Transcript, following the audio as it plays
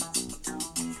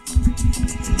When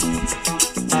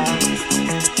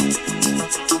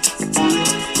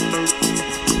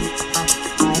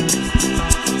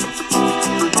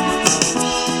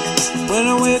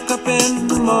I wake up in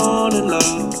the morning,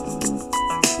 love,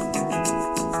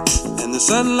 and the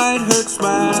sunlight hurts my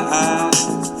eyes,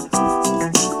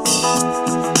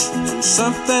 and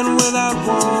something without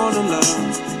warning, love,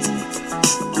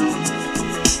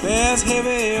 bears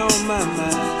heavy on my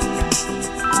mind.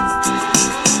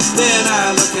 Then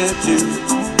I look at you,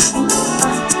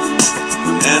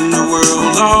 and the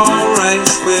world's alright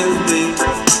with me.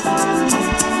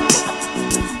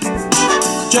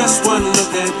 Just one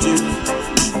look at you,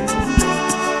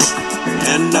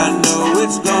 and I know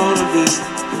it's gonna be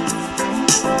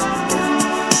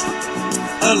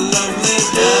a lovely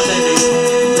day.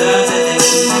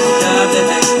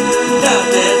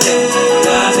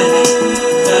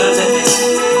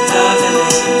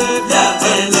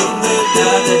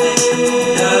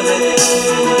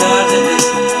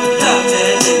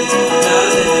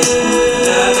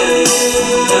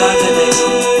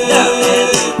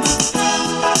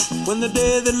 When the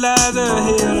day that lies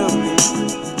ahead of me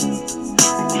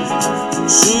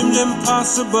seems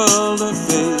impossible to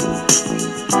face,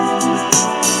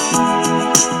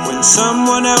 when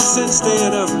someone else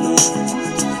instead of me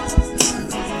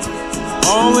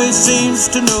always seems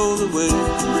to know the way,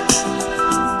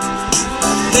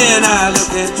 then I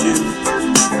look at you,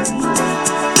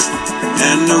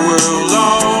 and the world's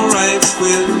alright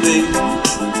with me.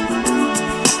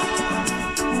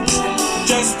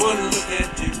 Just one look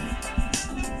at you,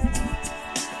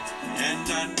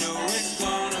 and I know it's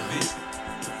gonna be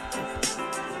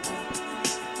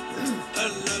a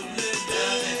lovely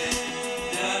day.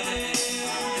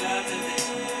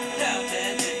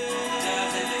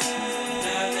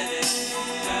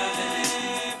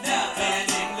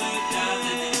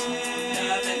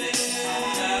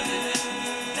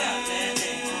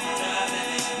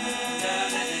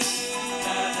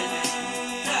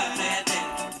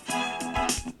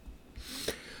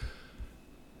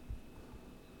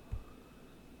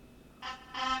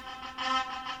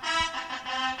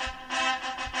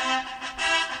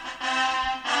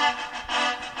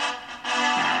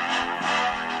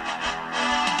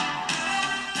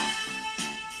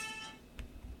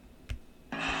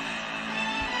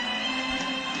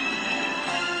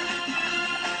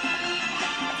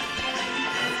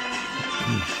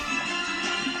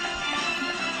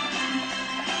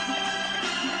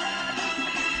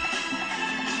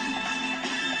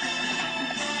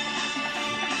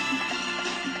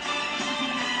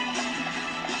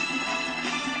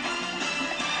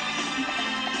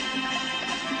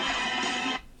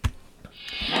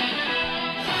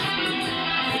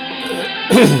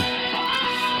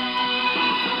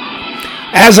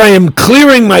 As I am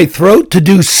clearing my throat to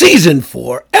do Season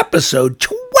 4, Episode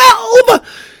 12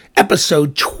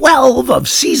 of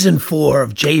Season 4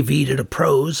 of JV to the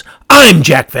Pros, I'm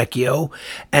Jack Vecchio,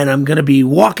 and I'm going to be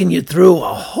walking you through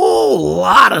a whole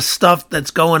lot of stuff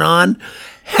that's going on.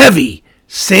 Heavy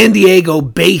San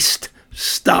Diego-based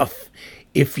stuff,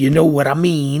 if you know what I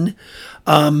mean.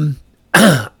 I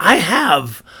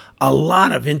have a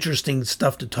lot of interesting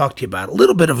stuff to talk to you about. A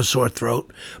little bit of a sore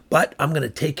throat, but I'm going to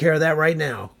take care of that right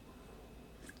now.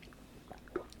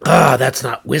 That's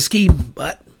not whiskey,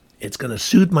 but it's going to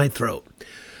soothe my throat.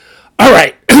 All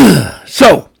right,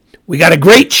 so we got a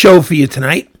great show for you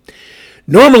tonight.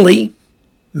 Normally,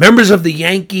 members of the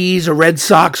Yankees or Red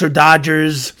Sox or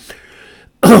Dodgers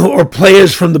or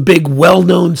players from the big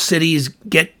well-known cities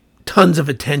get tons of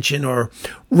attention or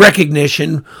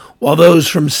recognition, while those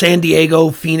from San Diego,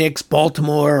 Phoenix,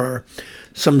 Baltimore, or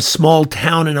some small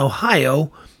town in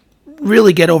Ohio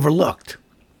really get overlooked.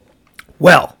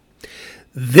 Well,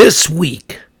 this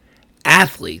week,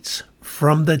 athletes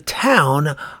from the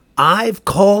town I've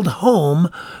called home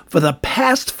for the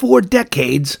past 4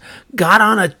 decades got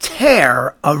on a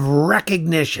tear of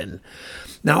recognition.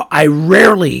 Now, I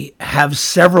rarely have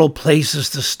several places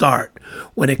to start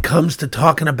when it comes to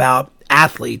talking about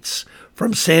athletes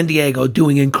from San Diego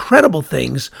doing incredible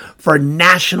things for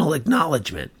national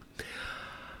acknowledgement.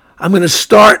 I'm going to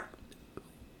start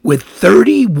with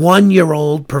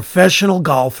 31-year-old professional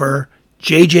golfer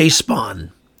J.J.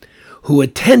 Spaun, who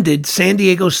attended San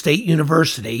Diego State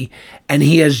University, and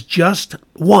he has just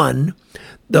won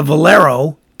the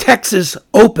Valero Texas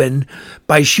Open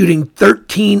by shooting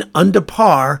 13 under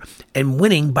par and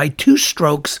winning by 2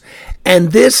 strokes,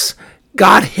 and this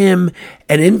got him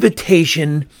an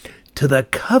invitation to the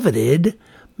coveted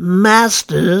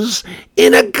Masters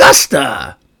in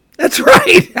Augusta. That's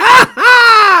right.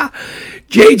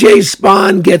 J.J.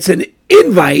 Spaun gets an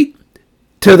invite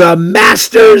to the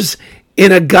Masters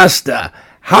in Augusta.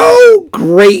 How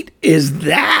great is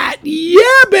that?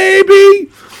 Yeah, baby.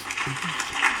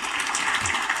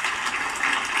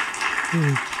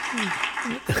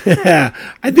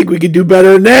 I think we can do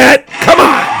better than that. Come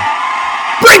on.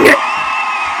 Bring it.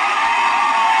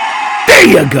 There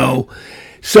you go.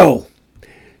 So,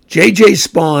 JJ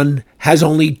Spaun has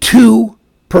only 2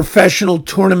 professional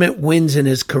tournament wins in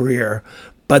his career,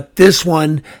 but this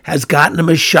one has gotten him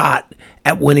a shot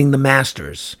at winning the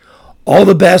Masters. All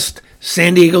the best,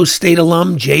 San Diego State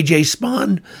alum JJ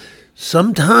Spaun.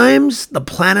 Sometimes the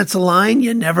planets align,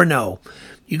 you never know.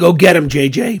 You go get him,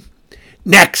 JJ.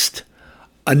 Next,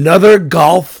 another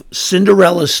golf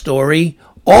Cinderella story,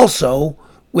 also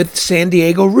with San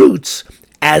Diego roots,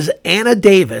 as Anna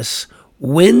Davis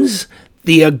wins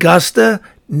the Augusta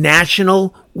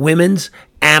National Women's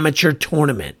Amateur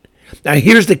Tournament. Now,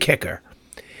 here's the kicker.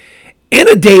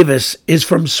 Anna Davis is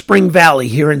from Spring Valley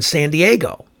here in San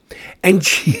Diego, and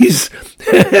she's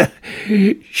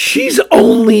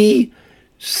only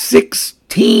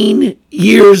 16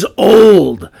 years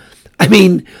old. I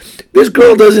mean, this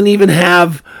girl doesn't even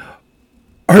have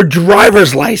her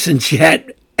driver's license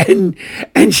yet, and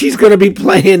she's going to be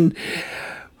playing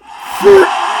for...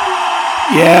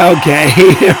 Yeah, okay.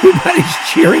 Everybody's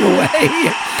cheering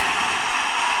away.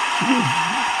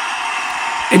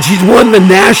 And she's won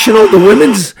the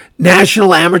Women's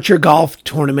National Amateur Golf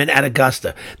Tournament at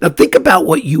Augusta. Now, think about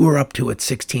what you were up to at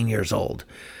 16 years old.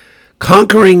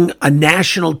 Conquering a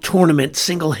national tournament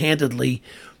single-handedly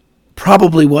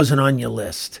probably wasn't on your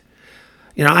list.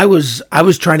 You know, I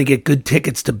was trying to get good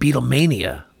tickets to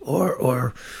Beatlemania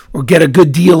or get a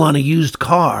good deal on a used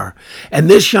car. And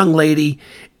this young lady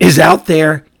is out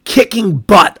there kicking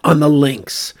butt on the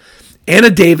links. Anna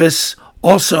Davis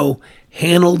also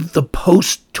handled the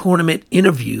post-tournament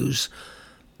interviews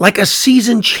like a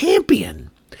seasoned champion.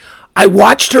 I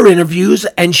watched her interviews,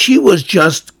 and she was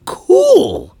just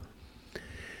cool.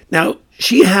 Now,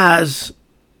 she has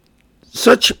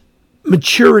such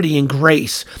maturity and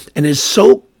grace and is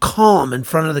so calm in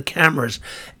front of the cameras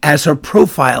as her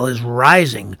profile is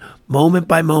rising moment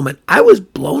by moment. I was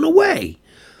blown away.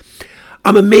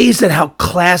 I'm amazed at how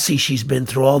classy she's been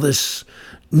through all this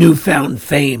newfound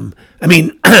fame. I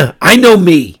mean, I know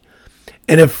me,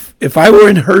 and if I were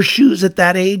in her shoes at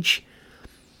that age,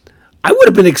 I would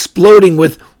have been exploding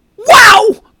with, wow,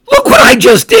 look what I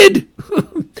just did.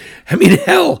 I mean,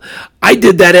 hell, I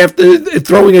did that after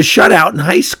throwing a shutout in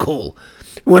high school.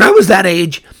 When I was that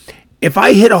age, if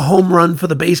I hit a home run for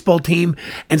the baseball team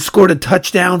and scored a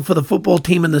touchdown for the football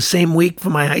team in the same week for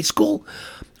my high school,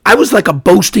 I was like a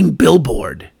boasting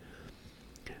billboard.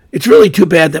 It's really too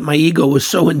bad that my ego was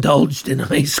so indulged in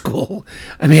high school.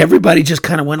 I mean, everybody just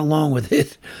kind of went along with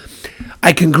it.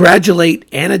 I congratulate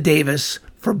Anna Davis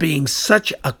for being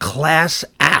such a class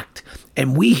act.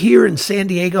 And we here in San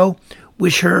Diego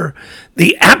wish her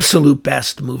the absolute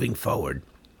best moving forward.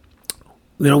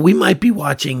 You know, we might be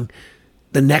watching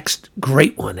the next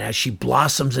great one as she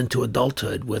blossoms into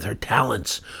adulthood with her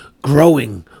talents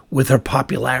growing with her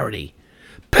popularity.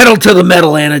 Pedal to the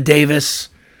metal, Anna Davis.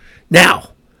 Now,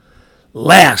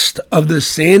 last of the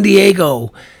San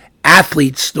Diego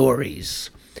athlete stories.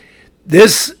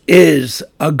 This is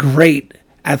a great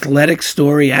athletic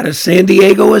story out of San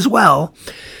Diego as well.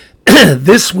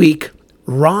 This week,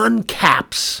 Ron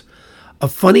Capps, a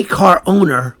funny car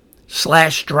owner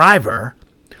 / driver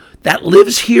that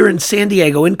lives here in San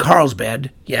Diego in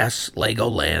Carlsbad. Yes,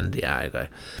 Legoland. Yeah.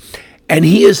 And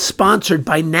he is sponsored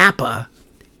by Napa,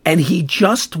 and he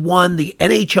just won the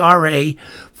NHRA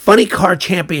Funny Car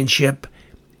Championship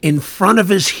in front of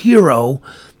his hero,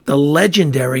 the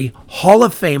legendary Hall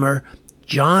of Famer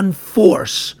John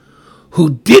Force,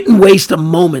 who didn't waste a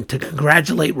moment to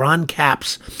congratulate Ron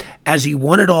Capps as he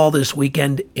won it all this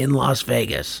weekend in Las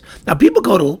Vegas. Now, people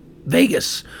go to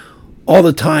Vegas all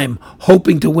the time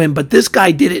hoping to win, but this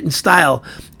guy did it in style.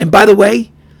 And by the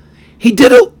way, he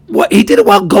did it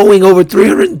while going over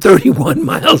 331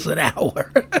 miles an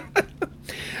hour.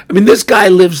 I mean, this guy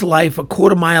lives life a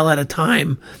quarter mile at a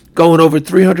time, going over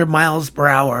 300 miles per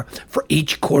hour for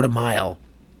each quarter mile.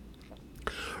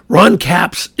 Ron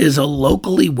Capps is a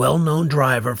locally well-known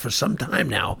driver for some time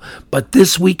now, but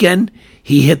this weekend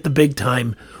he hit the big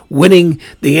time, winning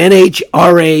the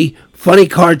NHRA Funny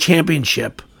Car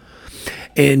Championship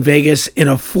in Vegas in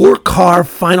a 4-car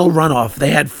final runoff.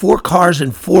 They had 4 cars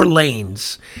in 4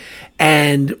 lanes,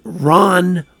 and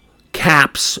Ron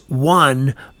Capps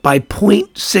won by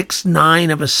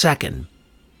 0.69 of a second.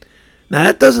 Now,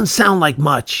 that doesn't sound like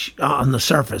much on the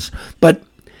surface, but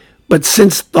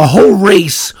since the whole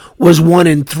race was won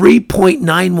in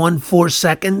 3.914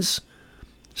 seconds,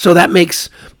 So that makes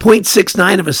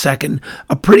 0.69 of a second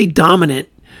a pretty dominant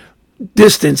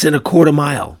distance in a quarter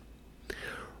mile.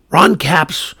 Ron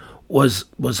Capps was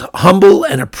humble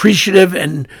and appreciative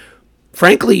and,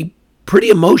 frankly,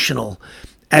 pretty emotional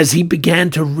as he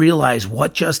began to realize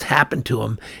what just happened to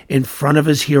him in front of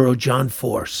his hero, John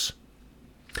Force.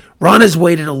 Ron has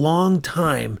waited a long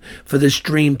time for this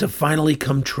dream to finally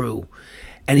come true,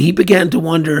 and he began to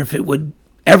wonder if it would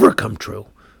ever come true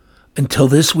until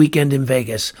this weekend in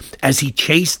Vegas, as he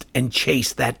chased and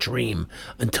chased that dream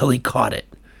until he caught it.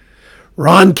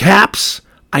 Ron Capps,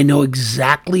 I know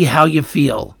exactly how you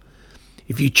feel.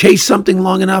 If you chase something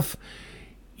long enough,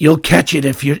 you'll catch it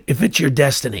if it's your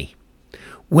destiny.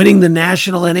 Winning the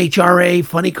National NHRA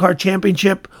Funny Car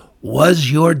Championship was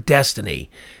your destiny,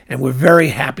 and we're very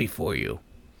happy for you.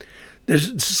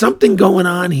 There's something going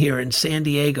on here in San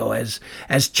Diego as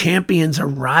champions are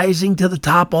rising to the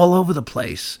top all over the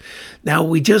place. Now,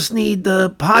 we just need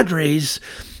the Padres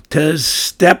to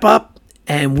step up,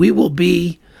 and we will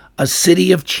be a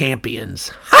city of champions.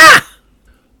 Ha!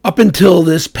 Up until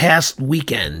this past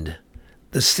weekend,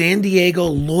 the San Diego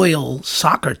Loyal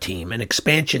soccer team, an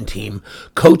expansion team,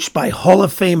 coached by Hall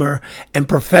of Famer and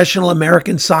professional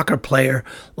American soccer player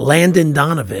Landon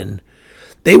Donovan,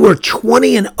 they were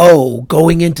 20-0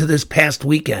 going into this past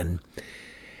weekend.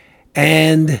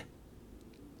 And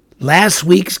last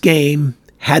week's game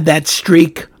had that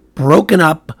streak broken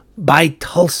up by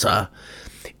Tulsa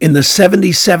in the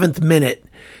 77th minute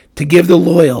to give the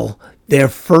Loyal their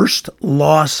first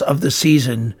loss of the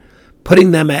season, putting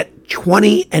them at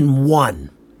 20-1.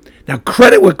 Now,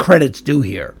 credit what credit's due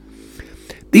here.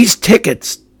 These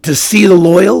tickets to see the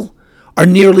Loyal are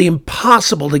nearly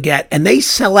impossible to get, and they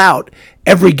sell out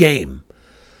every game.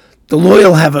 The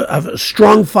Loyal have a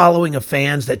strong following of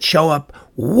fans that show up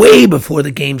way before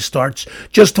the game starts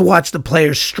just to watch the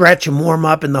players stretch and warm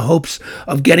up in the hopes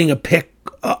of getting a pick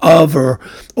of or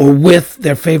with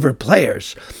their favorite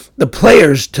players. The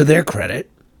players, to their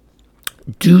credit,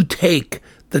 do take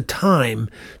the time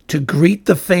to greet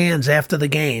the fans after the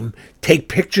game, take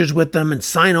pictures with them, and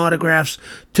sign autographs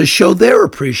to show their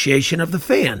appreciation of the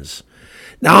fans.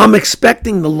 Now, I'm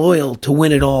expecting the Loyal to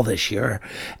win it all this year,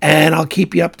 and I'll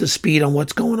keep you up to speed on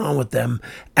what's going on with them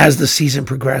as the season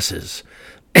progresses.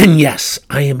 And yes,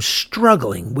 I am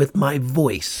struggling with my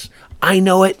voice. I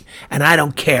know it, and I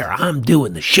don't care. I'm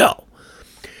doing the show.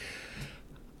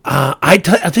 I'll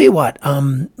tell you what.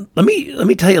 Let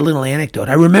me tell you a little anecdote.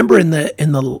 I remember in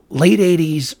the late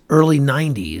 '80s, early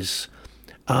 '90s,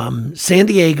 San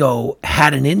Diego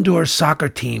had an indoor soccer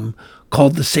team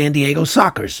called the San Diego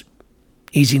Sockers.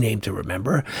 Easy name to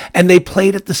remember. And they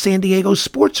played at the San Diego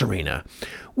Sports Arena,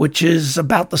 which is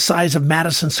about the size of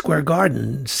Madison Square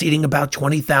Garden, seating about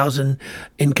 20,000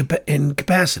 in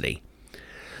capacity.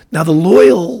 Now, the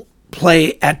Loyal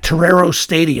play at Torero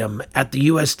Stadium at the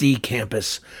USD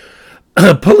campus,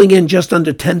 pulling in just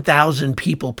under 10,000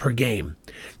 people per game.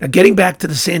 Now, getting back to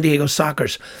the San Diego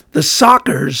Sockers, the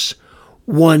Sockers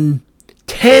won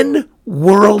 10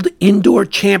 World Indoor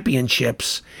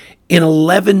Championships in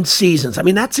 11 seasons. I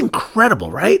mean, that's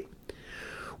incredible, right?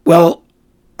 Well,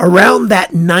 around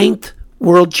that 9th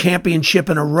World Championship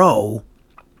in a row,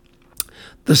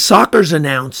 the Sockers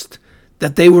announced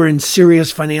that they were in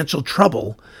serious financial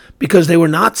trouble because they were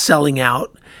not selling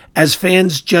out, as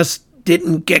fans just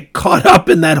didn't get caught up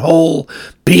in that whole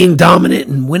being dominant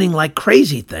and winning like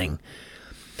crazy thing.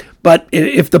 But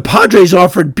if the Padres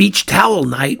offered beach towel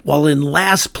night while in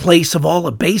last place of all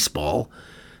of baseball,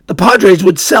 the Padres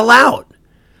would sell out.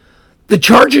 The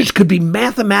Chargers could be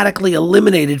mathematically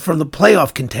eliminated from the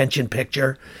playoff contention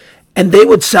picture, and they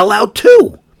would sell out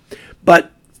too.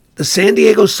 But the San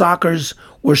Diego Sockers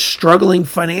were struggling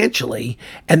financially,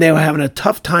 and they were having a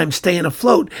tough time staying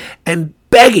afloat and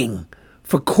begging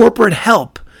for corporate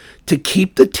help to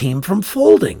keep the team from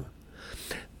folding.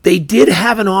 They did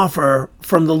have an offer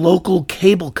from the local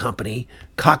cable company,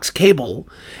 Cox Cable,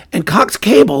 and Cox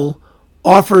Cable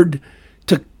offered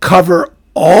to cover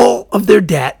all of their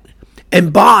debt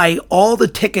and buy all the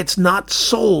tickets not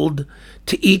sold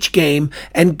to each game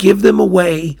and give them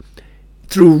away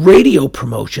through radio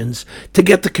promotions to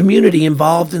get the community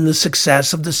involved in the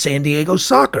success of the San Diego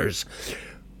Sockers.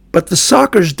 But the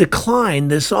Sockers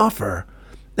declined this offer.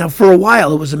 Now, for a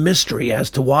while, it was a mystery as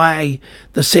to why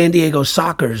the San Diego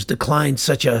Sockers declined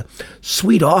such a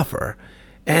sweet offer.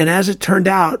 And as it turned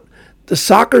out, the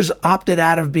Sockers opted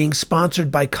out of being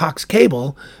sponsored by Cox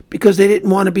Cable because they didn't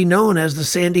want to be known as the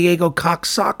San Diego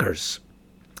Cox Sockers.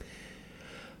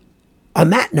 On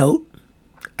that note,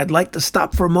 I'd like to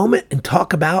stop for a moment and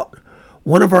talk about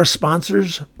one of our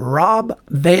sponsors, Rob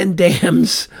Van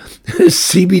Dam's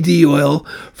CBD oil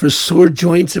for sore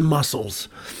joints and muscles.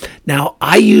 Now,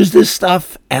 I use this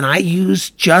stuff, and I use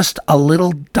just a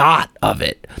little dot of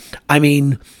it. I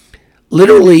mean,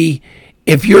 literally,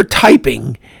 if you're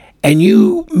typing and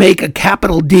you make a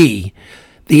capital D,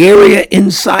 the area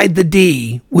inside the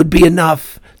D would be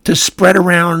enough to spread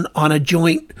around on a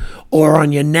joint or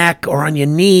on your neck or on your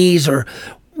knees or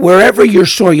wherever you're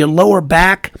sore, your lower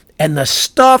back, and the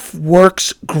stuff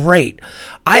works great.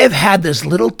 I have had this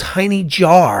little tiny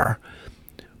jar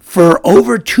for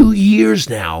over 2 years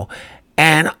now,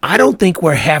 and I don't think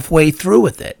we're halfway through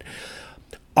with it.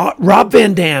 Rob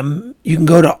Van Dam, you can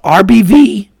go to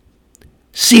rbvcbd.com,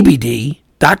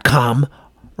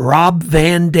 Rob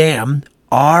Van Dam,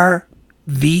 Rob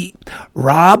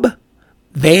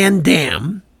Van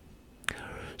Dam.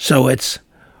 So it's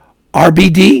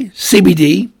RBD,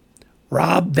 CBD,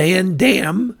 Rob Van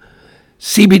Dam,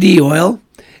 CBD oil.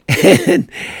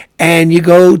 And you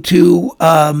go to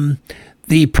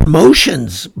the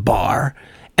promotions bar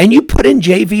and you put in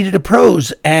JV to the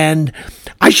pros. And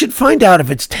I should find out if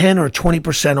it's 10 or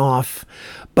 20% off,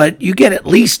 but you get at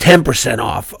least 10%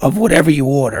 off of whatever you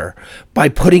order by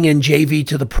putting in JV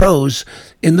to the pros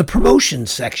in the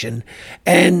promotions section.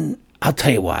 And I'll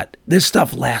tell you what, this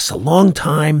stuff lasts a long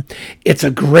time. It's a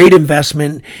great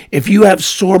investment. If you have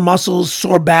sore muscles,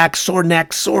 sore back, sore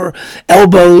neck, sore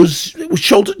elbows,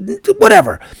 shoulder,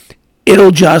 whatever, it'll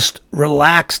just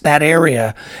relax that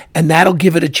area, and that'll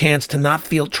give it a chance to not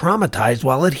feel traumatized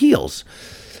while it heals.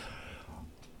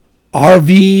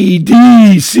 RVD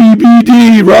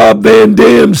CBD, Rob Van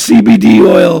Dam CBD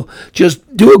oil.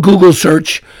 Just do a Google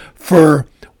search for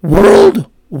World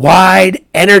Wrestling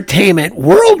Entertainment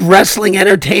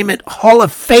Hall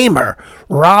of Famer,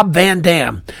 Rob Van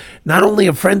Dam. Not only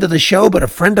a friend of the show, but a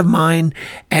friend of mine,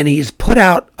 and he's put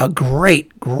out a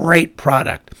great, great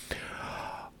product.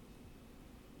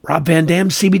 Rob Van Dam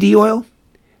CBD oil,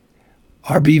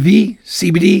 rbvcbd.com,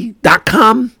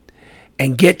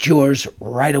 and get yours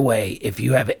right away if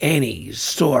you have any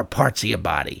sore parts of your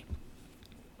body.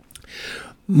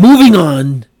 Moving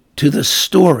on to the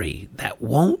story that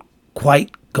won't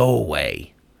quite go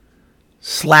away.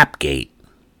 Slapgate.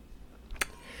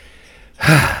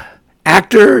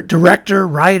 Actor, director,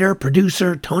 writer,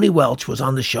 producer Tony Welch was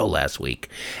on the show last week,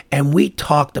 and we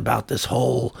talked about this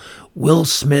whole Will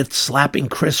Smith slapping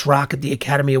Chris Rock at the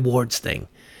Academy Awards thing.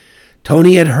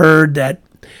 Tony had heard that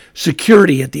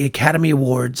security at the Academy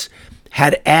Awards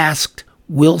had asked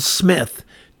Will Smith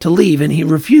to leave, and he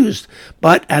refused.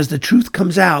 But as the truth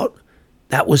comes out,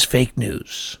 that was fake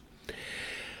news.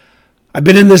 I've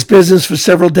been in this business for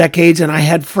several decades, and I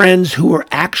had friends who were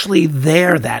actually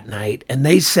there that night, and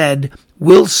they said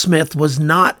Will Smith was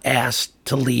not asked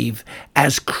to leave,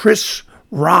 as Chris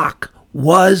Rock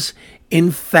was,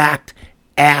 in fact,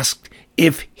 asked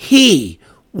if he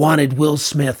wanted Will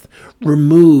Smith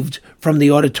removed from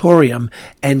the auditorium,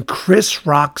 and Chris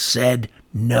Rock said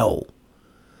no.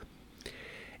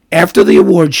 After the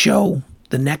award show,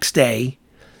 the next day,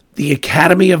 the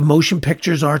Academy of Motion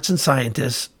Pictures Arts and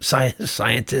Scientists, I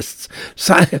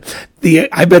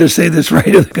better say this right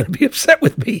or they're going to be upset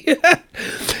with me.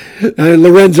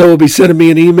 Lorenzo will be sending me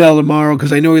an email tomorrow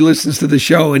because I know he listens to the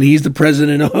show and he's the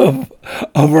president of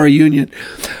our union.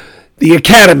 The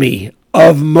Academy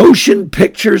of Motion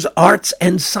Pictures Arts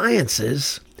and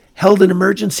Sciences held an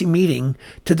emergency meeting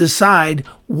to decide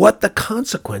what the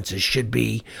consequences should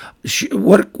be,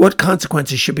 what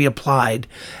consequences should be applied,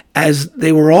 as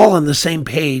they were all on the same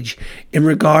page in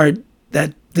regard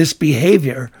that this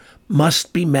behavior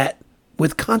must be met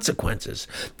with consequences.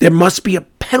 There must be a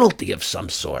penalty of some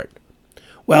sort.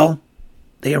 Well,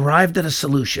 they arrived at a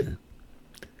solution.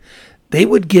 They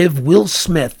would give Will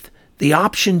Smith the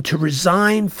option to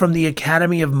resign from the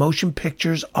Academy of Motion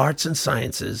Pictures Arts and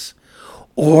Sciences,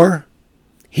 or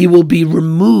he will be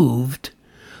removed,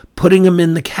 putting him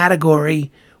in the category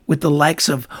with the likes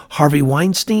of Harvey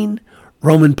Weinstein,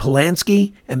 Roman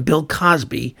Polanski, and Bill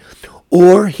Cosby,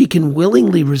 or he can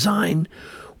willingly resign,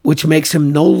 which makes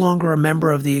him no longer a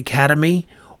member of the Academy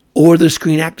or the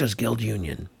Screen Actors Guild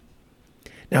Union.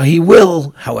 Now, he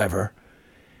will, however,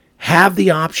 have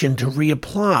the option to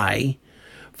reapply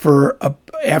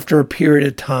after a period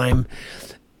of time.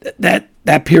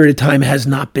 That period of time has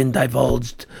not been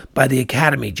divulged by the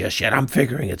Academy just yet. I'm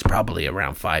figuring it's probably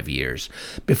around 5 years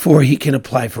before he can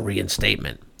apply for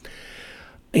reinstatement.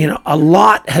 You know, a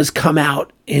lot has come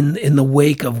out in the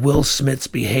wake of Will Smith's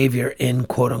behavior in,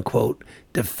 quote-unquote,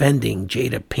 defending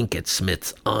Jada Pinkett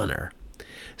Smith's honor,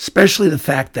 especially the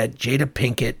fact that Jada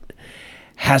Pinkett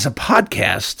has a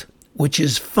podcast which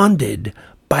is funded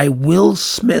by Will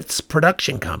Smith's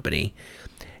production company,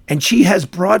 and she has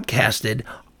broadcasted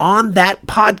on that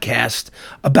podcast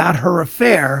about her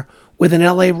affair with an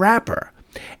LA rapper.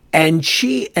 And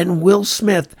she and Will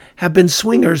Smith have been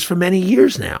swingers for many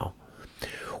years now.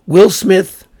 Will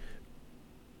Smith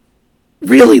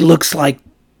really looks like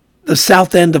the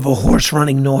south end of a horse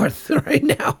running north right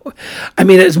now. I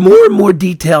mean, as more and more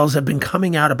details have been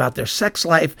coming out about their sex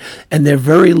life and their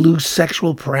very loose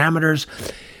sexual parameters,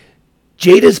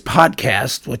 Jada's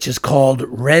podcast, which is called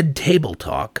Red Table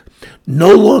Talk,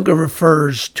 no longer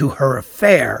refers to her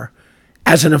affair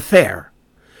as an affair,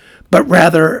 but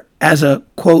rather as a,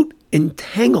 quote,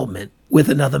 entanglement with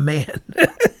another man.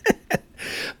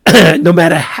 No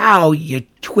matter how you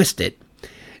twist it,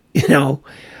 you know,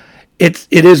 it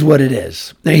is what it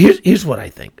is. Now, here's what I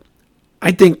think.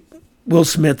 I think Will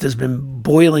Smith has been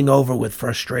boiling over with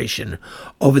frustration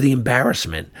over the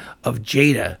embarrassment of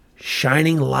Jada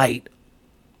shining light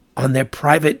on their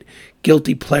private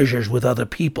guilty pleasures with other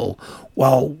people,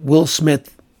 while Will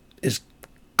Smith is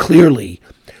clearly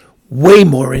way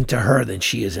more into her than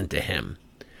she is into him.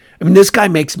 I mean, this guy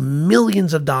makes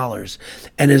millions of dollars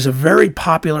and is a very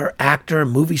popular actor,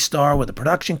 movie star with a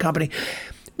production company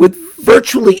with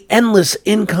virtually endless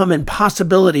income and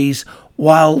possibilities,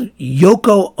 while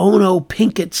Yoko Ono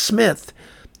Pinkett Smith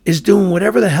is doing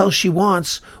whatever the hell she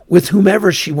wants with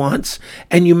whomever she wants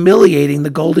and humiliating the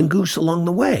golden goose along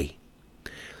the way.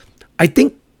 I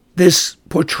think this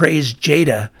portrays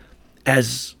Jada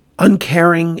as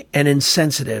uncaring and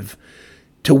insensitive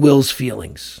to Will's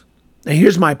feelings. Now,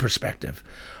 here's my perspective.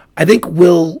 I think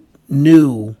Will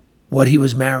knew what he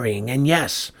was marrying, and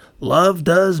yes, love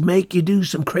does make you do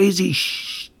some crazy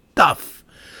stuff.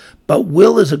 But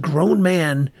Will is a grown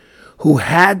man who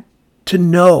had to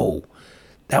know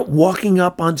that walking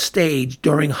up on stage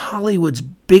during Hollywood's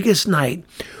biggest night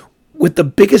with the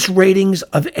biggest ratings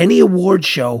of any award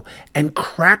show and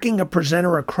cracking a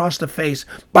presenter across the face.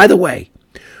 By the way,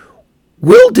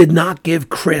 Will did not give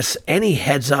Chris any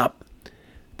heads up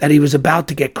that he was about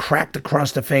to get cracked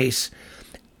across the face,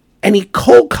 and he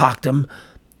cold-cocked him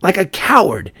like a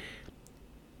coward,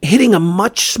 hitting a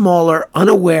much smaller,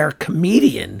 unaware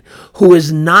comedian who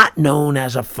is not known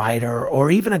as a fighter or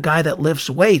even a guy that lifts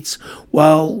weights,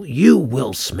 while you,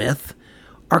 Will Smith,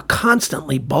 are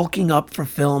constantly bulking up for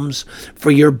films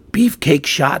for your beefcake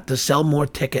shot to sell more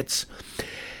tickets.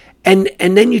 And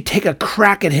then you take a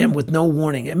crack at him with no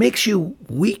warning. It makes you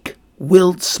weak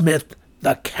Will Smith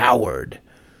the coward.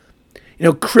 You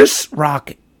know, Chris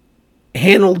Rock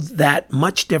handled that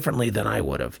much differently than I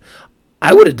would have.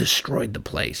 I would have destroyed the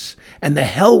place. And the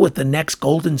hell with the next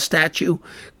golden statue.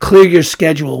 Clear your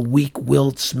schedule, weak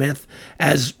Will Smith.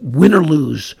 As win or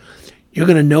lose, you're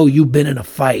going to know you've been in a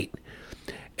fight.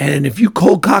 And if you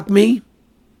cold cock me,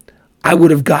 I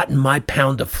would have gotten my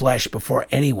pound of flesh before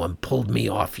anyone pulled me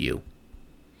off you.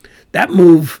 That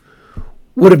move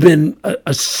would have been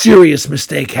a serious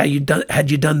mistake had you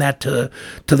done that to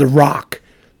The Rock.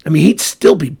 I mean, he'd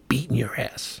still be beating your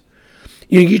ass.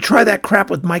 You know, you try that crap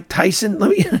with Mike Tyson.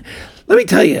 Let me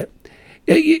tell you.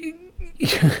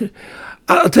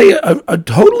 I'll tell you a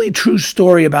totally true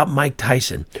story about Mike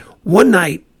Tyson. One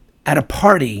night at a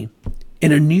party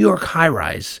in a New York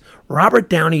high-rise, Robert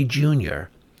Downey Jr.,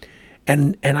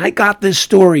 and I got this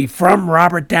story from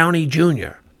Robert Downey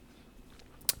Jr.,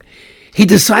 he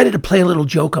decided to play a little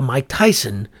joke on Mike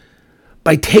Tyson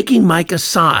by taking Mike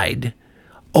aside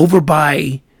over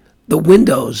by the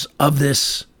windows of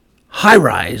this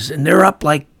high-rise, and they're up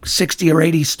like 60 or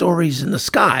 80 stories in the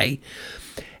sky,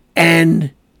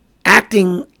 and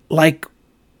acting like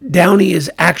Downey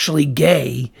is actually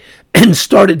gay and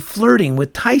started flirting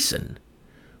with Tyson.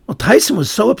 Well, Tyson was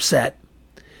so upset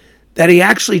that he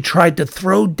actually tried to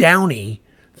throw Downey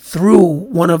through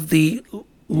one of the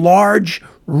large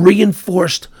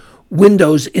reinforced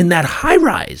windows in that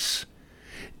high-rise.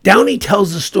 Downey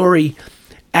tells the story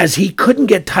as he couldn't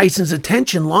get Tyson's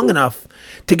attention long enough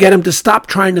to get him to stop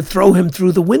trying to throw him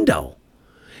through the window.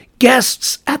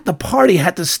 Guests at the party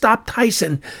had to stop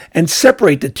Tyson and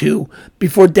separate the two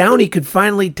before Downey could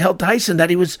finally tell Tyson that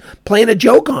he was playing a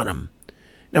joke on him.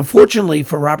 Now, fortunately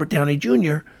for Robert Downey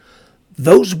Jr.,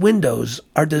 those windows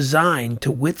are designed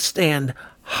to withstand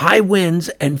high winds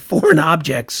and foreign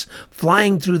objects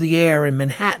flying through the air in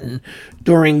Manhattan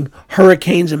during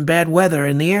hurricanes and bad weather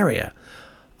in the area.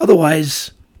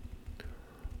 Otherwise,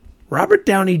 Robert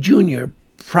Downey Jr.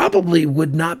 probably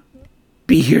would not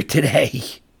be here today.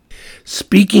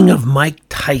 Speaking of Mike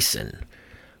Tyson,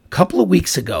 a couple of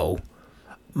weeks ago,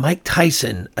 Mike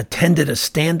Tyson attended a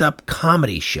stand-up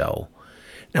comedy show.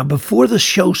 Now, before the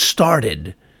show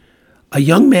started, a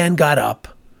young man got up,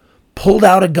 pulled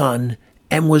out a gun,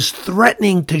 and was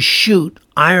threatening to shoot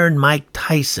Iron Mike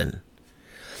Tyson.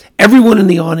 Everyone in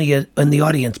the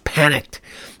audience panicked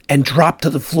and dropped to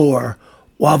the floor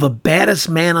while the baddest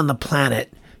man on the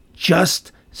planet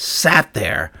just sat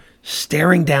there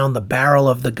staring down the barrel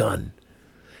of the gun.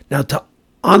 Now, to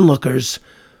onlookers,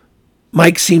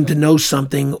 Mike seemed to know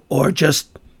something or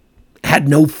just had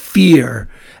no fear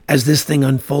as this thing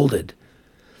unfolded.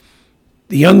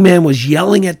 The young man was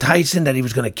yelling at Tyson that he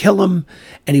was going to kill him,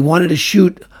 and he wanted to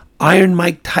shoot Iron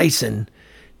Mike Tyson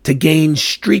to gain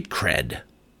street cred.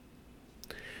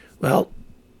 Well,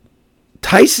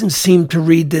 Tyson seemed to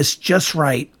read this just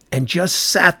right and just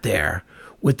sat there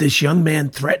with this young man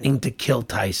threatening to kill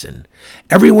Tyson.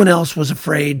 Everyone else was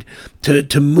afraid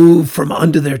to move from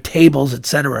under their tables,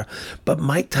 etc. But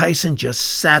Mike Tyson just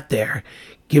sat there,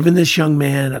 giving this young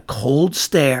man a cold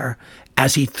stare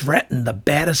as he threatened the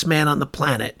baddest man on the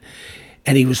planet,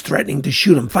 and he was threatening to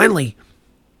shoot him. Finally,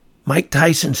 Mike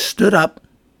Tyson stood up,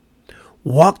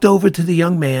 walked over to the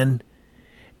young man,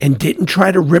 and didn't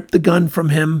try to rip the gun from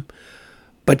him,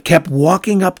 but kept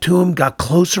walking up to him, got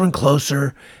closer and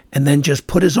closer, and then just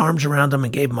put his arms around him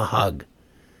and gave him a hug.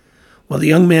 Well, the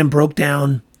young man broke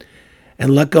down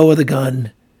and let go of the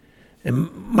gun, and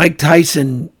Mike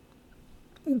Tyson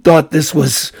thought this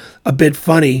was a bit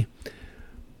funny,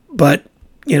 but,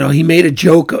 you know, he made a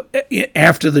joke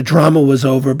after the drama was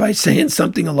over by saying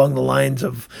something along the lines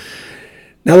of,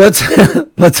 "Now let's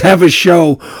let's have a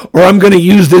show, or I'm going to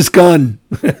use this gun."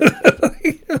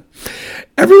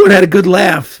 Everyone had a good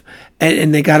laugh,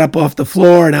 and they got up off the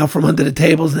floor and out from under the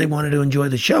tables, and they wanted to enjoy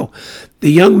the show.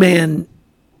 The young man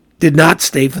did not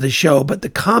stay for the show, but the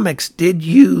comics did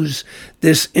use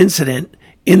this incident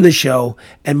in the show,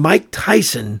 and Mike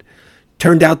Tyson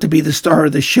turned out to be the star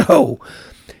of the show.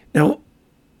 Now,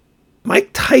 Mike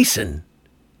Tyson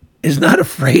is not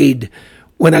afraid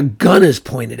when a gun is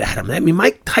pointed at him. I mean,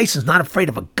 Mike Tyson's not afraid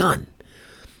of a gun.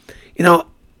 You know,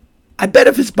 I bet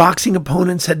if his boxing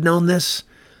opponents had known this,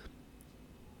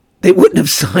 they wouldn't have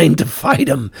signed to fight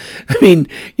him. I mean,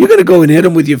 you're going to go and hit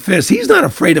him with your fist. He's not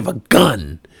afraid of a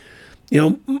gun. You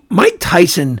know, Mike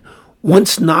Tyson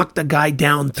once knocked a guy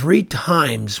down 3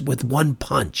 times with one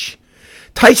punch.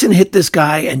 Tyson hit this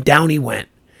guy, and down he went.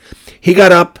 He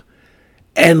got up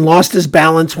and lost his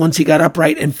balance once he got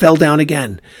upright and fell down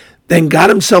again. Then got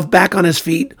himself back on his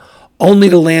feet, only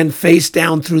to land face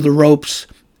down through the ropes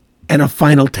and a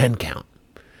final 10 count.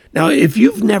 Now, if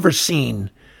you've never seen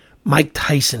Mike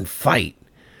Tyson fight,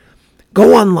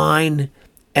 go online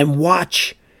and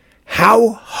watch how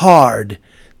hard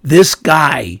this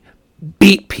guy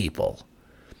beat people.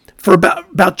 For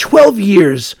about 12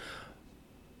 years,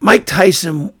 Mike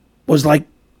Tyson was like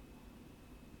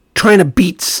trying to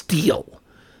beat steel.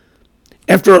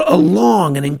 After a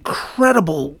long and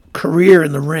incredible career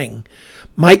in the ring,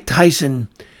 Mike Tyson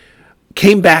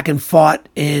came back and fought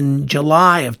in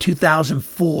July of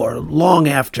 2004, long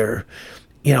after,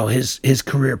 you know, his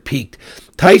career peaked.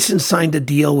 Tyson signed a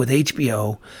deal with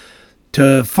HBO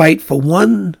to fight for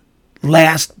one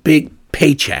last big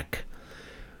paycheck,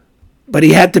 but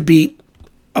he had to beat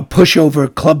a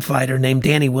pushover club fighter named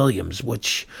Danny Williams,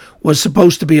 which was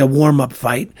supposed to be a warm-up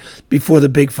fight before the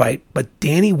big fight. But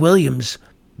Danny Williams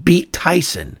beat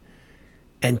Tyson,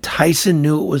 and Tyson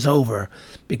knew it was over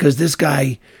because this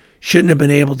guy shouldn't have been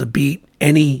able to beat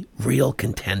any real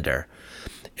contender.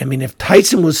 I mean, if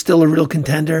Tyson was still a real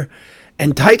contender,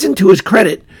 and Tyson, to his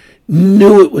credit,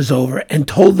 knew it was over and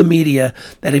told the media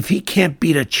that if he can't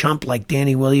beat a chump like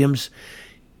Danny Williams,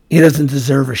 he doesn't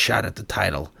deserve a shot at the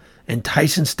title. And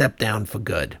Tyson stepped down for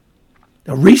good.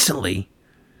 Now, recently,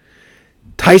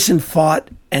 Tyson fought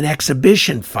an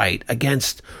exhibition fight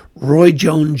against Roy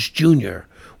Jones Jr.,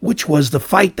 which was the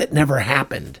fight that never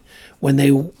happened, when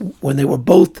they were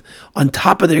both on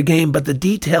top of their game, but the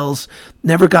details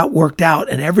never got worked out,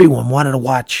 and everyone wanted to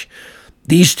watch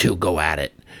these two go at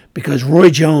it because Roy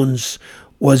Jones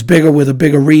was bigger with a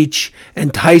bigger reach,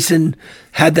 and Tyson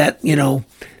had that, you know,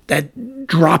 that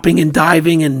dropping and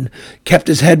diving and kept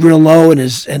his head real low and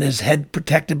his head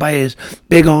protected by his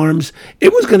big arms.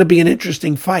 It was going to be an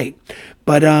interesting fight.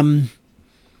 But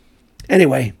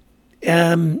anyway,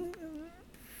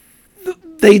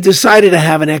 they decided to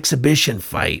have an exhibition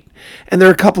fight. And there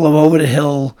are a couple of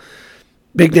over-the-hill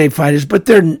big-name fighters, but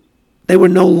they were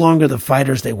no longer the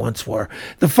fighters they once were.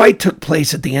 The fight took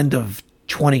place at the end of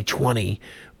 2020,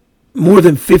 more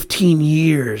than 15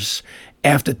 years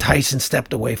after Tyson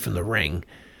stepped away from the ring.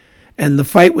 And the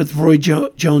fight with Roy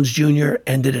Jones Jr.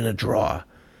 ended in a draw.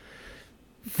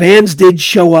 Fans did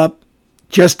show up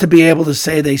just to be able to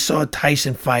say they saw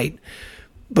Tyson fight,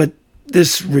 but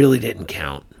this really didn't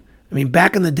count. I mean,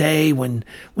 back in the day when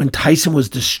Tyson was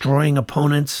destroying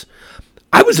opponents,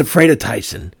 I was afraid of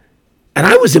Tyson, and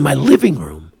I was in my living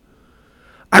room.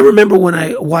 I remember when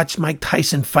I watched Mike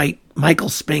Tyson fight Michael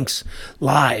Spinks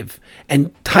live,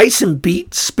 and Tyson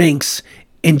beat Spinks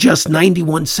in just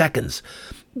 91 seconds.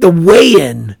 The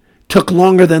weigh-in took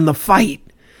longer than the fight.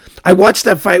 I watched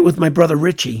that fight with my brother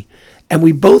Richie, and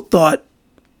we both thought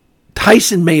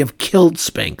Tyson may have killed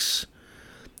Spinks.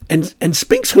 And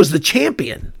Spinks was the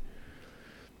champion.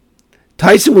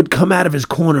 Tyson would come out of his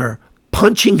corner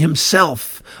punching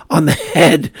himself on the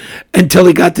head until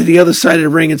he got to the other side of the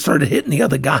ring and started hitting the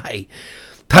other guy.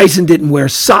 Tyson didn't wear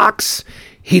socks.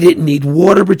 He didn't need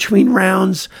water between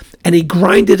rounds. And he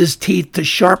grinded his teeth to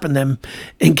sharpen them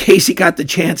in case he got the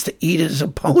chance to eat his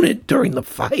opponent during the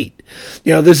fight.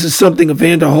 You know, this is something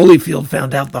Evander Holyfield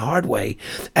found out the hard way,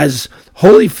 as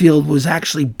Holyfield was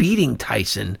actually beating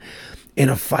Tyson in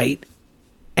a fight,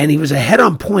 and he was ahead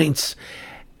on points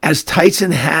as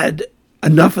Tyson had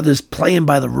enough of this playing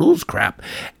by the rules crap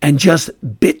and just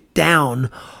bit down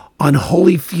on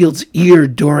Holyfield's ear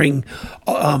during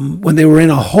when they were in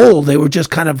a hole. They were just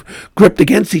kind of gripped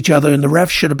against each other, and the ref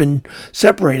should have been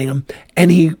separating them.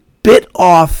 And he bit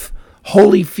off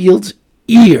Holyfield's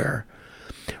ear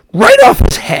right off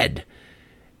his head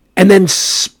and then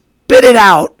spit it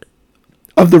out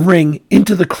of the ring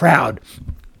into the crowd.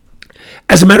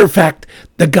 As a matter of fact,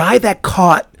 the guy that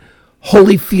caught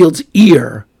Holyfield's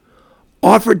ear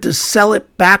offered to sell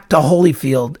it back to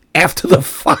Holyfield after the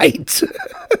fight.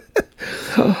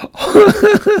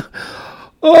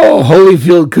 Oh,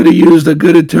 Holyfield could have used a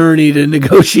good attorney to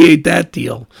negotiate that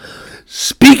deal.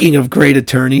 Speaking of great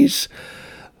attorneys,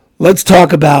 let's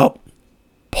talk about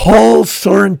Paul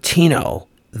Sorrentino,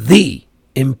 the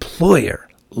employer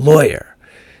lawyer.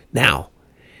 Now,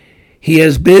 he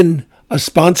has been a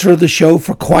sponsor of the show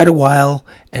for quite a while,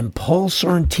 and Paul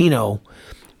Sorrentino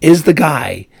is the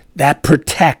guy that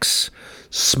protects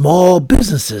small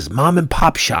businesses, mom and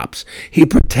pop shops. He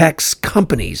protects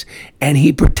companies, and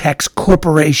he protects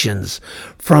corporations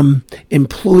from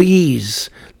employees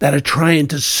that are trying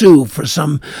to sue for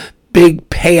some big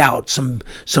payout, some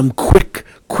quick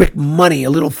money, a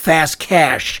little fast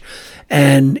cash.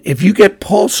 And if you get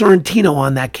Paul Sorrentino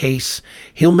on that case,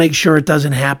 he'll make sure it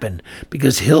doesn't happen,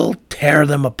 because he'll tear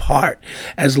them apart.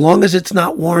 As long as it's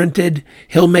not warranted,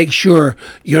 he'll make sure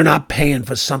you're not paying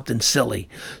for something silly.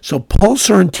 So Paul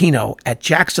Sorrentino at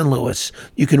Jackson Lewis,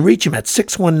 you can reach him at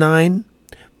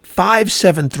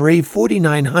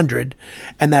 619-573-4900,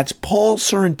 and that's Paul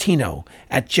Sorrentino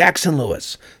at Jackson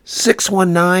Lewis,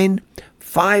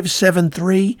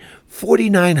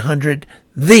 619-573-4900,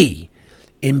 the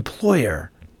employer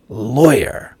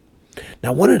lawyer.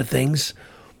 Now, one of the things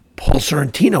Paul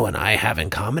Sorrentino and I have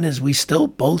in common is we still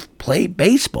both play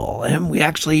baseball, and we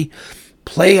actually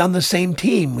play on the same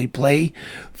team. We play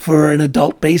for an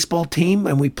adult baseball team,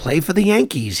 and we play for the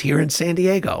Yankees here in San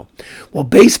Diego. Well,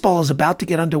 baseball is about to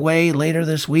get underway later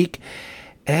this week,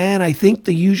 and I think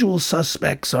the usual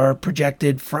suspects are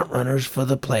projected frontrunners for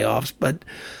the playoffs, but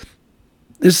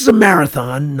this is a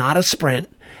marathon, not a sprint.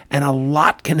 And a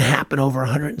lot can happen over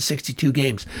 162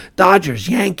 games. Dodgers,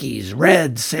 Yankees,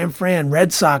 Reds, San Fran,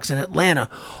 Red Sox, and Atlanta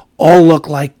all look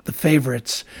like the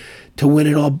favorites to win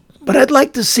it all. But I'd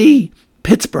like to see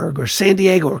Pittsburgh or San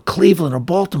Diego or Cleveland or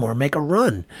Baltimore make a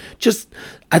run.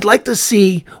 I'd like to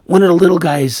see one of the little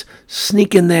guys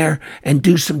sneak in there and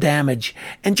do some damage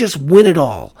and just win it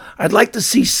all. I'd like to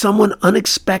see someone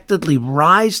unexpectedly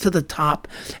rise to the top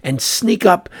and sneak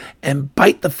up and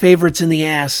bite the favorites in the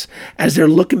ass as they're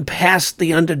looking past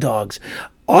the underdogs.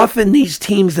 Often these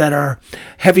teams that are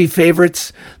heavy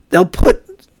favorites, they'll put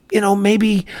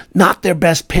maybe not their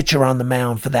best pitcher on the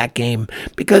mound for that game,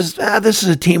 because this is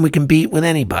a team we can beat with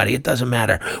anybody. It doesn't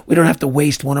matter. We don't have to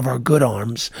waste one of our good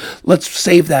arms. Let's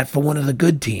save that for one of the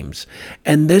good teams.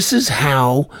 And this is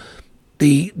how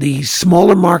the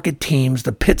smaller market teams,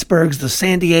 the Pittsburghs, the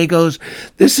San Diegos,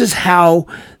 this is how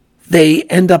they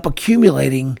end up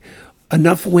accumulating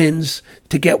enough wins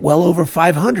to get well over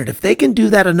 500. If they can do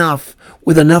that enough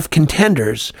with enough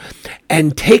contenders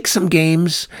and take some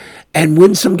games and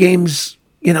win some games,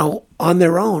 on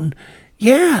their own,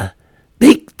 yeah,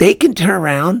 they can turn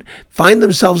around, find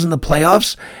themselves in the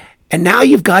playoffs, and now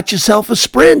you've got yourself a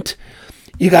sprint.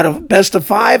 You got a best of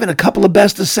 5 and a couple of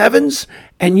best of 7s,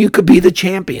 and you could be the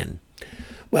champion.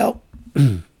 Well,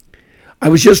 I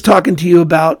was just talking to you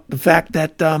about the fact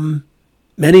that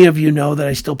many of you know that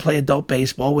I still play adult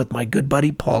baseball with my good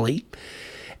buddy Paulie,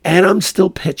 and I'm still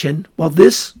pitching. Well,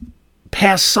 this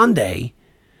past Sunday,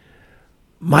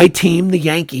 my team, the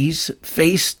Yankees,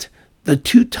 faced the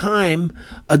 2-time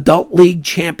Adult League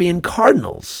champion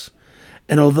Cardinals.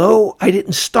 And although I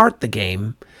didn't start the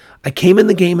game, I came in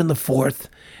the game in the fourth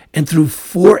and threw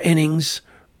 4 innings,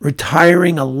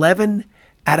 retiring 11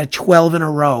 out of 12 in a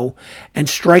row and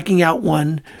striking out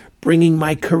 1, bringing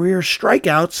my career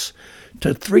strikeouts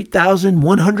to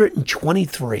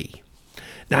 3,123.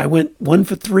 Now, I went 1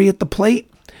 for 3 at the plate,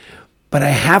 but I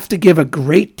have to give a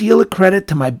great deal of credit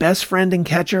to my best friend and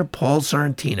catcher, Paul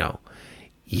Sorrentino.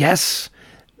 Yes,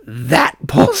 that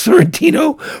Paul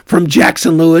Sorrentino from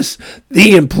Jackson Lewis,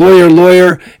 the employer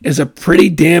lawyer, is a pretty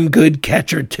damn good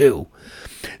catcher too.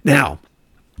 Now,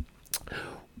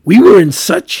 we were in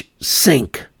such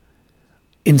sync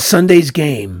in Sunday's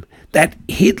game that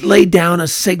he'd lay down a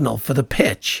signal for the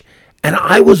pitch, and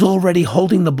I was already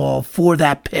holding the ball for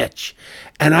that pitch,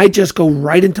 and I just go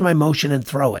right into my motion and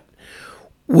throw it,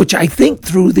 which I think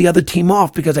threw the other team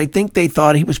off because I think they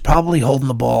thought he was probably holding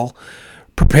the ball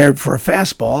prepared for a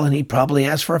fastball, and he probably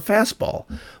asked for a fastball.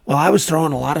 Well, I was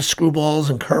throwing a lot of screwballs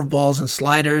and curveballs and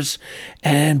sliders,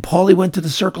 and Paulie went to the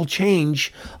circle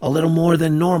change a little more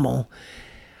than normal.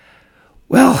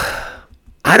 Well,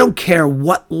 I don't care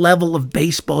what level of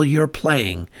baseball you're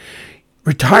playing.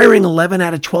 Retiring 11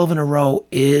 out of 12 in a row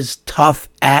is tough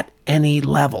at any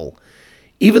level.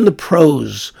 Even the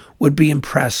pros would be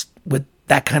impressed with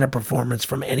that kind of performance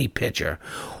from any pitcher.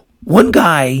 One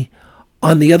guy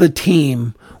on the other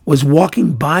team was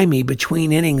walking by me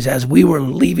between innings as we were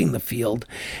leaving the field,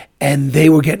 and they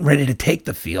were getting ready to take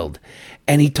the field.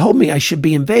 And he told me I should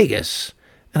be in Vegas.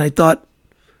 And I thought,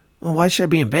 well, why should I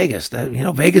be in Vegas?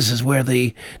 Vegas is where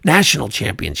the national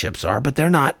championships are, but they're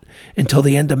not until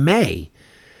the end of May.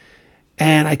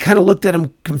 And I kind of looked at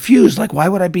him confused, like, why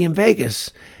would I be in Vegas?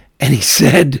 And he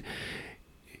said,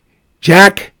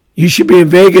 Jack, you should be in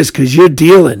Vegas because you're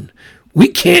dealing. We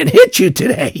can't hit you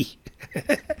today.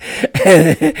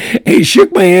 And he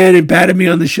shook my hand and patted me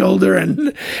on the shoulder.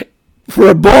 And for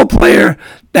a ball player,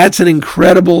 that's an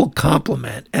incredible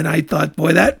compliment. And I thought,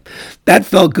 boy, that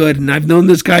felt good. And I've known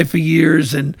this guy for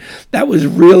years, and that was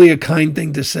really a kind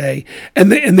thing to say.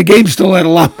 And the game still had a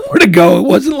lot more to go. It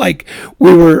wasn't like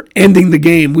we were ending the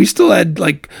game. We still had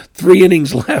like 3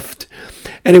 innings left.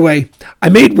 Anyway, I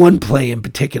made one play in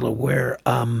particular where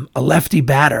a lefty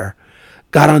batter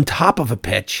got on top of a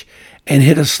pitch and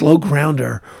hit a slow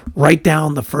grounder right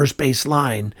down the first base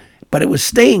line, but it was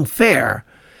staying fair.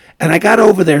 And I got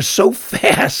over there so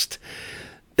fast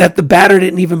that the batter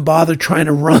didn't even bother trying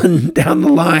to run down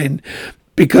the line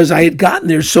because I had gotten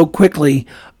there so quickly.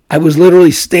 I was literally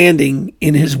standing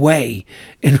in his way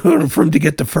in order for him to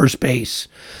get to first base.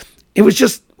 It was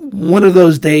just one of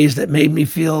those days that made me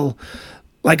feel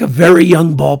like a very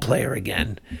young ball player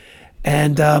again.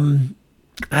 And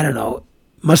I don't know,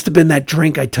 must have been that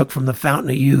drink I took from the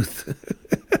Fountain of Youth.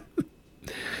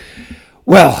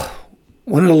 Well,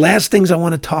 one of the last things I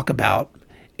want to talk about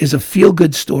is a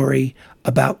feel-good story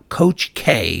about Coach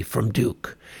K from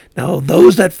Duke. Now,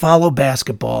 those that follow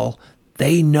basketball,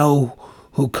 they know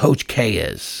who Coach K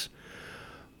is.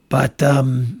 But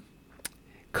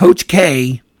Coach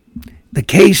K, the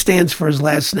K stands for his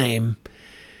last name,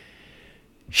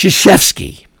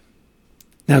 Krzyzewski.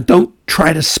 Now, don't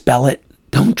try to spell it.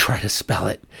 Don't try to spell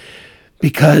it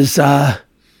because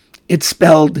it's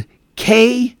spelled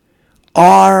K-R-Z-Y-Z-E-W-S-K-I.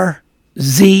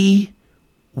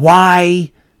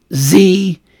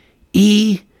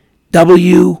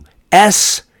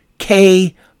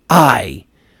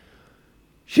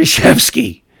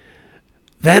 Krzyzewski.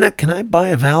 Vanna, can I buy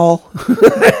a vowel?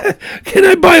 Can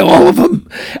I buy all of them?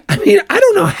 I mean, I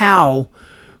don't know how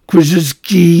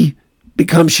Krzyzewski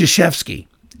becomes Krzyzewski.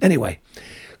 Anyway,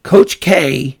 Coach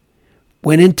K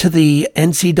went into the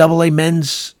NCAA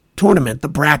men's tournament, the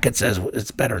brackets as it's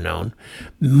better known,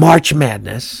 March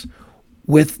Madness,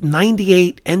 with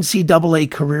 98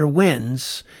 NCAA career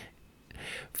wins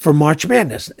for March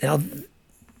Madness. Now,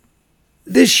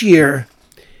 this year,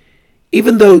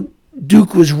 even though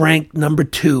Duke was ranked number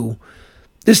 2,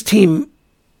 this team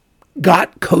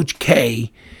got Coach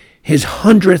K his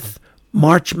 100th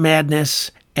March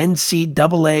Madness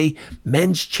NCAA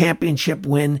men's championship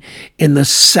win in the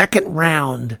second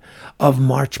round of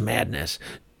March Madness.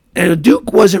 And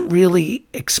Duke wasn't really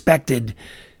expected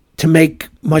to make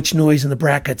much noise in the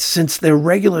brackets since their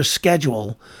regular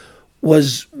schedule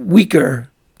was weaker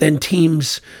than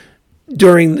teams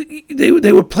during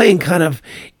they were playing kind of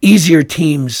easier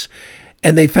teams,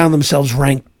 and they found themselves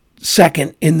ranked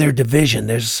second in their division.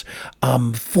 There's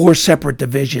 4 separate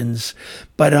divisions,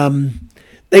 but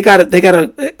they got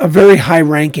a very high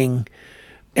ranking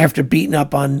after beating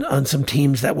up on some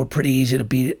teams that were pretty easy to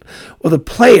beat. Well, the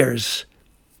players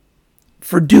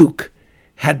for Duke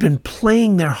had been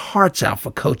playing their hearts out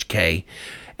for Coach K,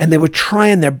 and they were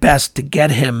trying their best to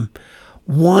get him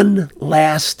one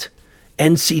last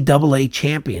NCAA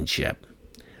championship.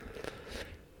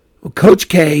 Well, Coach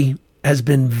K has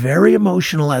been very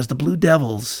emotional as the Blue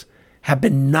Devils have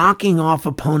been knocking off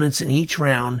opponents in each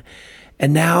round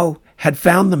and now had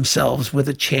found themselves with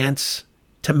a chance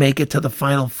to make it to the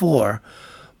Final Four.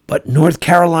 But North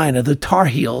Carolina, the Tar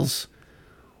Heels,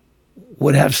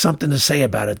 would have something to say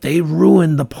about it. They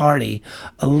ruined the party,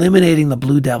 eliminating the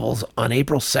Blue Devils on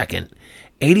April 2nd,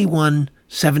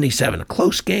 81-77, a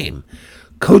close game.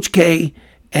 Coach K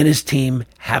and his team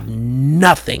have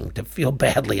nothing to feel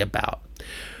badly about.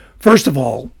 First of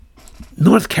all,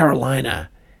 North Carolina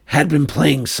had been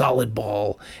playing solid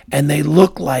ball, and they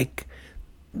looked like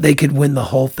they could win the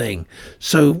whole thing.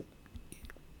 So,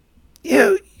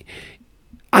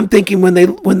 I'm thinking when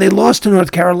they lost to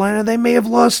North Carolina, they may have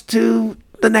lost to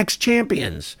the next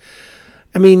champions.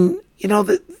 I mean,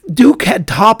 Duke had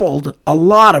toppled a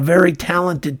lot of very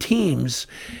talented teams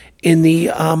in the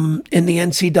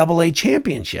NCAA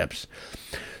championships.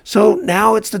 So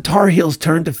now it's the Tar Heels'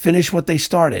 turn to finish what they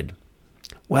started.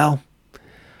 Well,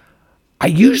 I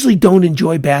usually don't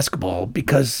enjoy basketball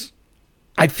because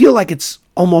I feel like it's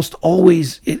almost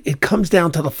always, it comes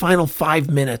down to the final 5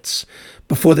 minutes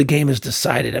before the game is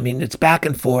decided. I mean, it's back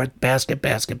and forth, basket.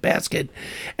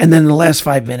 And then in the last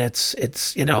 5 minutes,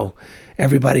 it's,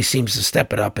 everybody seems to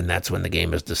step it up, and that's when the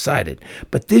game is decided.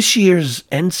 But this year's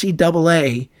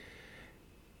NCAA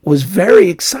was very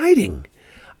exciting.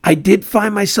 I did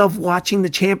find myself watching the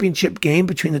championship game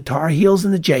between the Tar Heels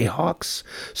and the Jayhawks.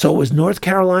 So it was North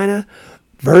Carolina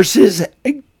versus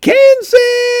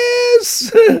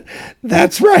Kansas.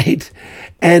 That's right.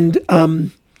 And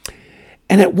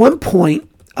at one point,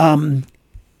 North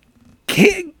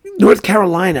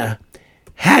Carolina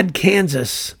had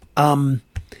Kansas.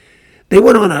 They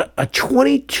went on a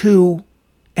 22-1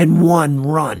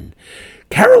 run.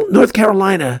 North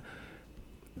Carolina,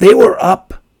 they were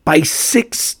up by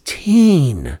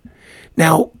 16.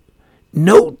 Now,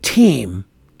 no team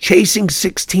chasing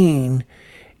 16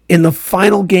 in the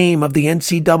final game of the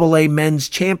NCAA Men's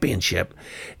Championship,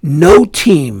 no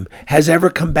team has ever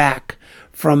come back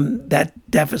from that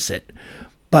deficit.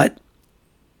 But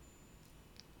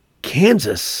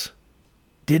Kansas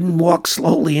didn't walk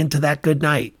slowly into that good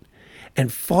night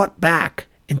and fought back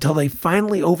until they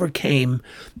finally overcame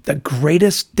the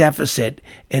greatest deficit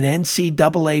in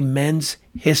NCAA men's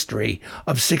history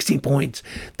of 16 points.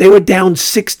 They were down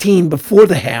 16 before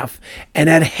the half, and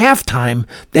at halftime,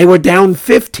 they were down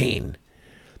 15.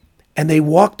 And they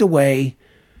walked away.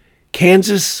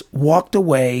 Kansas walked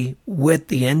away with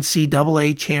the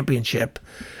NCAA championship,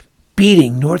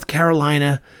 beating North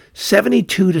Carolina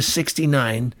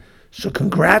 72-69. So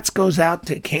congrats goes out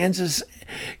to Kansas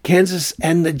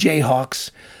and the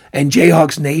Jayhawks and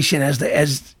Jayhawks Nation as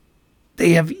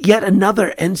they have yet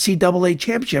another NCAA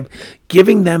championship,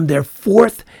 giving them their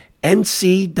fourth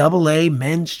NCAA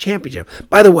men's championship.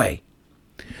 By the way,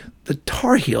 the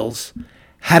Tar Heels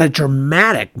had a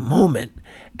dramatic moment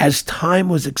as time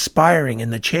was expiring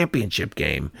in the championship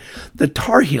game. The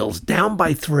Tar Heels down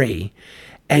by 3,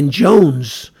 and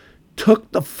Jones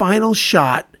took the final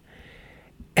shot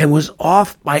and was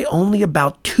off by only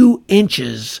about 2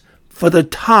 inches for the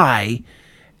tie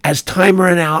as time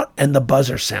ran out and the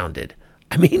buzzer sounded.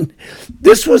 I mean,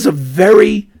 this was a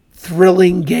very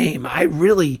thrilling game. I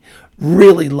really,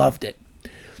 really loved it.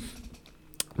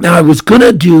 Now, I was going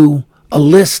to do a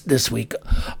list this week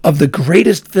of the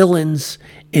greatest villains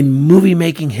in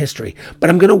movie-making history, but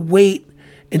I'm going to wait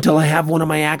until I have one of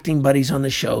my acting buddies on the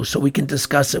show so we can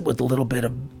discuss it with a little bit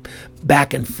of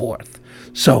back and forth.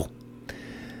 So,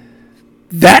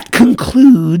 that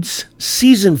concludes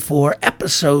Season 4,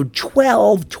 Episode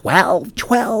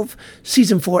 12,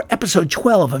 Season 4, Episode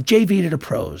 12 of JV to the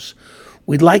Pros.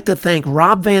 We'd like to thank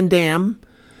Rob Van Dam,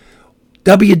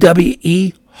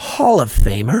 WWE Hall of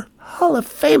Famer,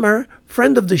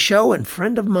 friend of the show and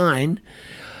friend of mine.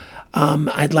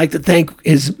 I'd like to thank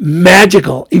his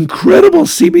magical, incredible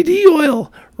CBD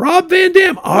oil, Rob Van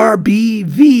Dam,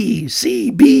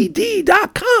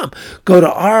 RBVCBD.com. Go to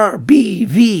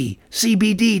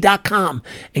RBVCBD.com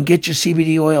and get your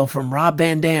CBD oil from Rob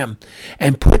Van Dam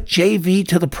and put JV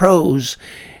to the Pros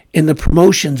in the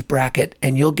promotions bracket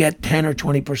and you'll get 10 or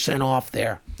 20% off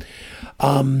there.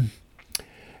 And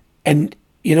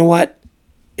you know what?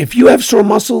 If you have sore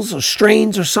muscles or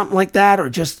strains or something like that, or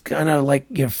just kind of like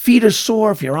your feet are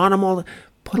sore, if you're on them all,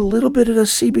 put a little bit of the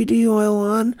CBD oil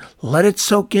on, let it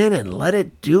soak in, and let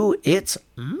it do its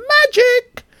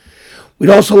magic.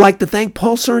 We'd also like to thank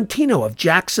Paul Sorrentino of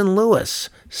Jackson Lewis,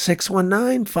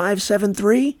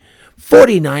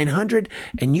 619-573-4900,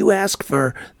 and you ask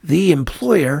for the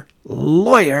employer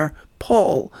lawyer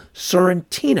Paul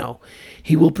Sorrentino.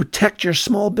 He will protect your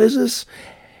small business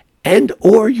and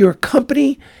or your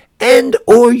company and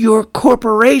or your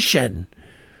corporation.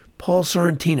 Paul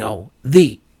Sorrentino,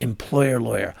 the employer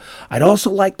lawyer. I'd also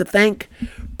like to thank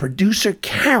producer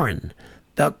Karen,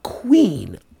 the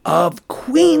Queen of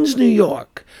Queens, New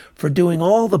York, for doing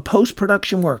all the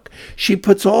post-production work. She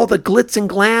puts all the glitz and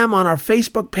glam on our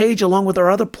Facebook page along with our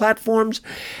other platforms,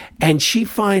 and she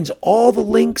finds all the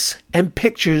links and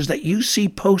pictures that you see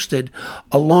posted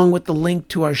along with the link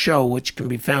to our show, which can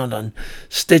be found on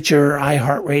Stitcher,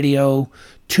 iHeartRadio,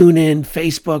 TuneIn,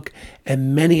 Facebook,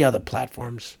 and many other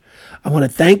platforms. I want to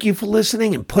thank you for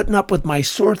listening and putting up with my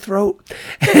sore throat,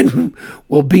 and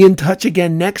we'll be in touch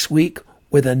again next week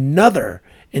with another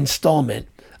installment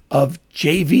of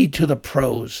JV to the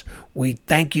Pros. We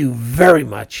thank you very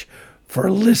much for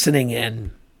listening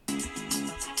in.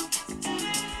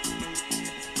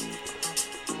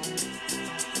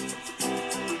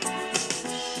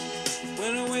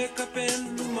 When I wake up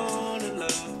in the morning,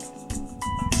 love,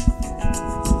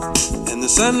 and the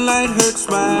sunlight hurts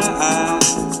my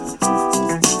eyes,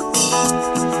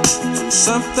 and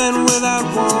something without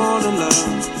warning,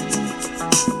 love,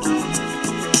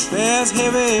 bears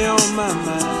heavy on my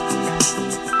mind.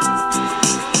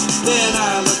 Then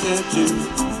I look at you,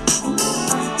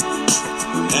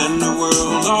 and the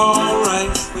world's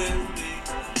alright with me.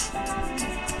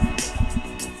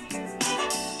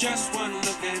 Just one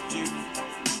look at you,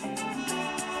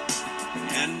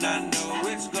 and I know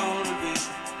it's gonna be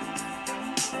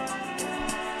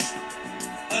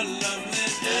a lovely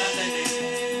day.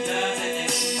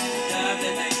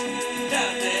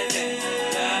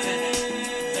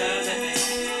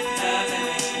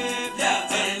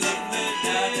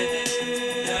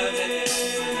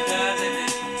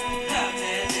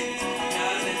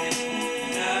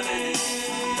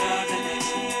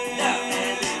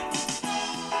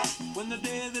 When the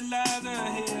day that lies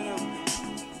ahead of me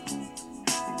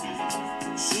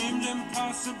seems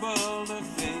impossible to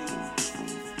face,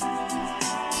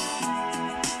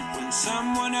 when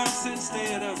someone else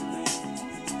instead of me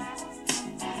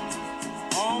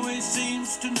always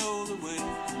seems to know the way,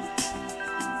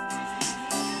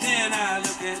 then I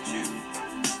look at you,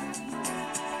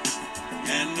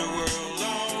 and the world's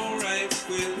alright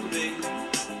with me.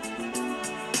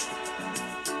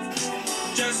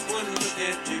 Just one look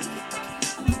at you,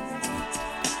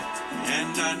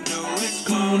 and I know it's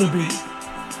gonna be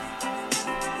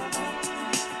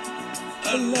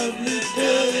a lovely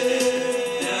day.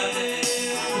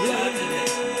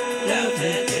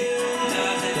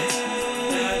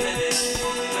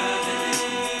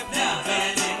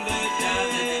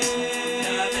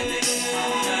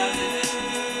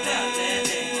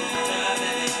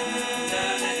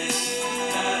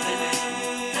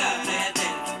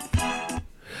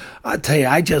 I'll tell you,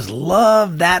 I just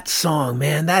love that song,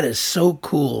 man. That is so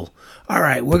cool. All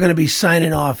right, we're going to be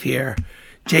signing off here.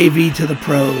 JV to the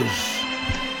Pros.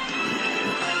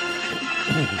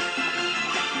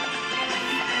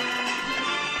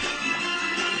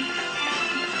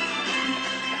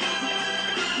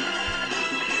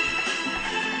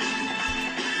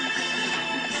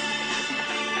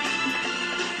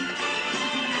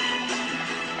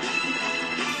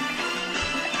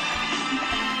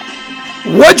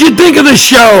 What'd you think of the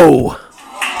show?